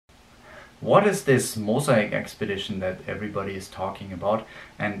What is this MOSAiC expedition that everybody is talking about,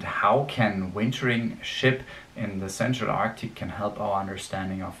 and how can wintering a ship in the Central Arctic can help our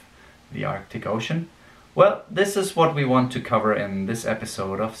understanding of the Arctic Ocean? Well, this is what we want to cover in this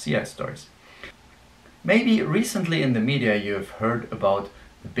episode of Sea Ice Stories. Maybe recently in the media you have heard about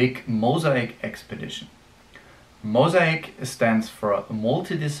the big MOSAiC expedition. MOSAiC stands for a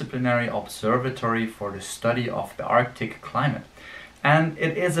multidisciplinary observatory for the study of the Arctic climate. And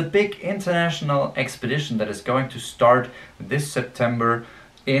it is a big international expedition that is going to start this September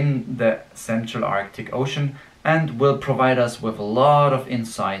in the Central Arctic Ocean and will provide us with a lot of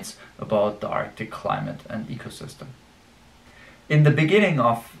insights about the Arctic climate and ecosystem. In the beginning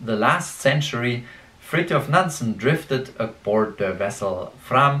of the last century, Fridtjof Nansen drifted aboard the vessel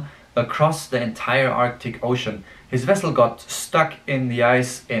Fram across the entire Arctic Ocean. His vessel got stuck in the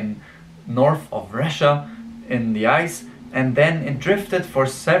ice in north of Russia in the ice, and then it drifted for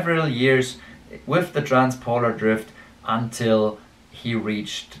several years with the transpolar drift until he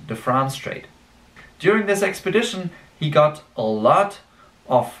reached the Fram Strait. During this expedition he got a lot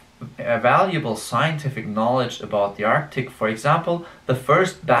of valuable scientific knowledge about the Arctic. For example, the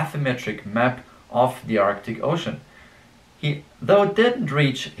first bathymetric map of the Arctic Ocean. He, though, didn't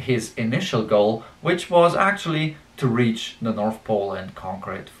reach his initial goal, which was actually to reach the North Pole and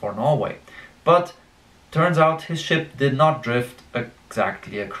conquer it for Norway. But turns out his ship did not drift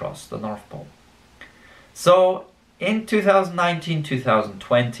exactly across the North Pole. So in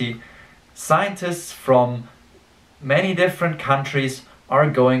 2019-2020, scientists from many different countries are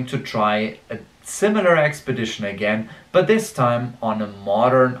going to try a similar expedition again, but this time on a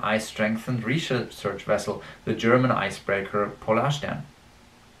modern ice-strengthened research vessel, the German icebreaker Polarstern.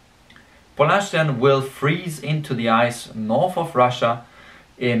 Polarstern will freeze into the ice north of Russia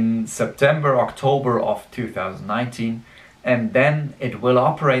in September-October of 2019, and then it will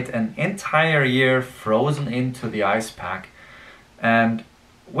operate an entire year frozen into the ice pack, and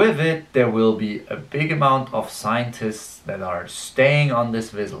with it there will be a big amount of scientists that are staying on this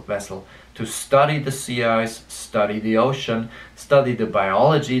vessel to study the sea ice, study the ocean, study the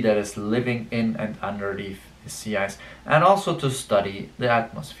biology that is living in and underneath the sea ice, and also to study the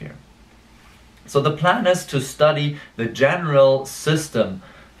atmosphere. So the plan is to study the general system,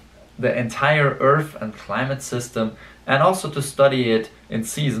 the entire Earth and climate system, and also to study it in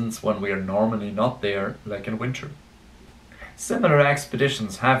seasons when we are normally not there, like in winter. Similar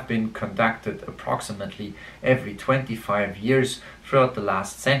expeditions have been conducted approximately every 25 years throughout the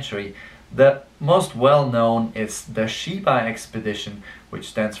last century. The most well-known is the Shiba Expedition, which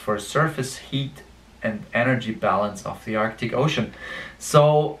stands for Surface Heat and Energy Balance of the Arctic Ocean.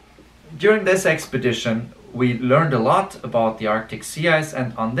 So during this expedition we learned a lot about the Arctic sea ice,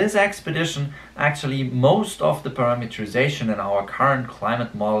 and on this expedition actually most of the parameterization in our current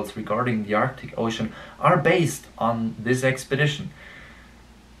climate models regarding the Arctic Ocean are based on this expedition.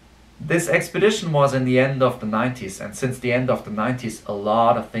 This expedition was in the end of the 90s, and since the end of the 90s a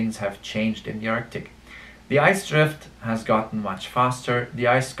lot of things have changed in the Arctic. The ice drift has gotten much faster, the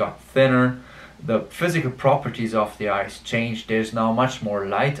ice got thinner, the physical properties of the ice changed. There's now much more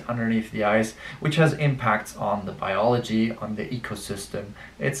light underneath the ice, which has impacts on the biology, on the ecosystem,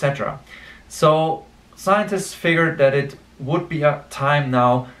 etc. So scientists figured that it would be a time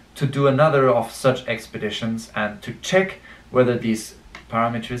now to do another of such expeditions and to check whether these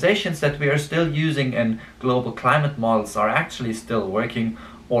parameterizations that we are still using in global climate models are actually still working,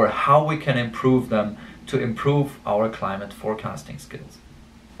 or how we can improve them to improve our climate forecasting skills.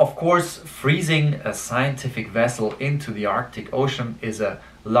 Of course, freezing a scientific vessel into the Arctic Ocean is a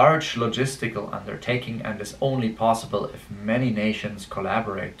large logistical undertaking and is only possible if many nations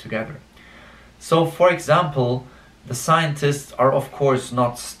collaborate together. So, for example, the scientists are of course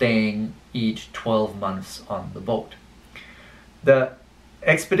not staying each 12 months on the boat. The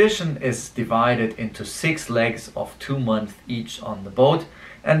expedition is divided into 6 legs of 2 months each on the boat,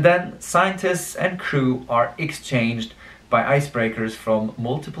 and then scientists and crew are exchanged by icebreakers from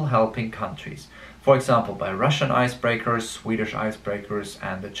multiple helping countries. For example, by Russian icebreakers, Swedish icebreakers,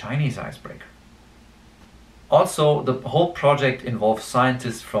 and the Chinese icebreaker. Also, the whole project involves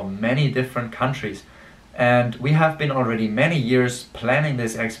scientists from many different countries, and we have been already many years planning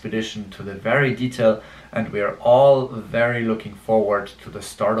this expedition to the very detail, and we are all very looking forward to the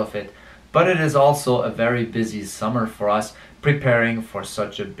start of it. But it is also a very busy summer for us, preparing for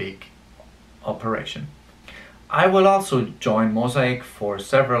such a big operation. I will also join MOSAiC for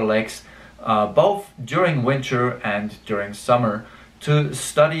several legs, both during winter and during summer, to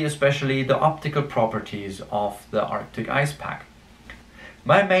study especially the optical properties of the Arctic ice pack.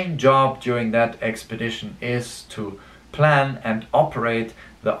 My main job during that expedition is to plan and operate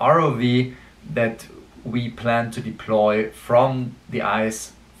the ROV that we plan to deploy from the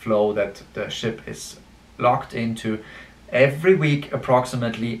ice flow that the ship is locked into every week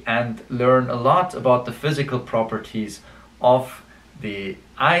approximately, and learn a lot about the physical properties of the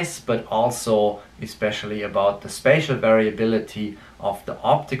ice, but also especially about the spatial variability of the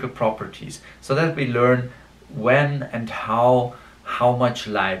optical properties, so that we learn when and how much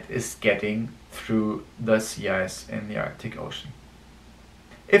light is getting through the sea ice in the Arctic Ocean.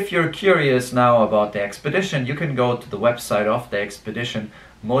 If you're curious now about the expedition, you can go to the website of the expedition,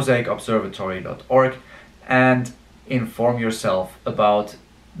 mosaicobservatory.org, and inform yourself about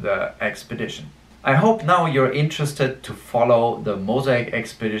the expedition. I hope now you're interested to follow the MOSAiC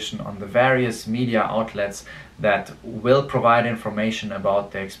expedition on the various media outlets that will provide information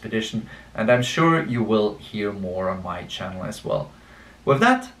about the expedition, and I'm sure you will hear more on my channel as well. With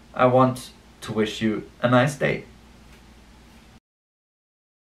that, I want to wish you a nice day.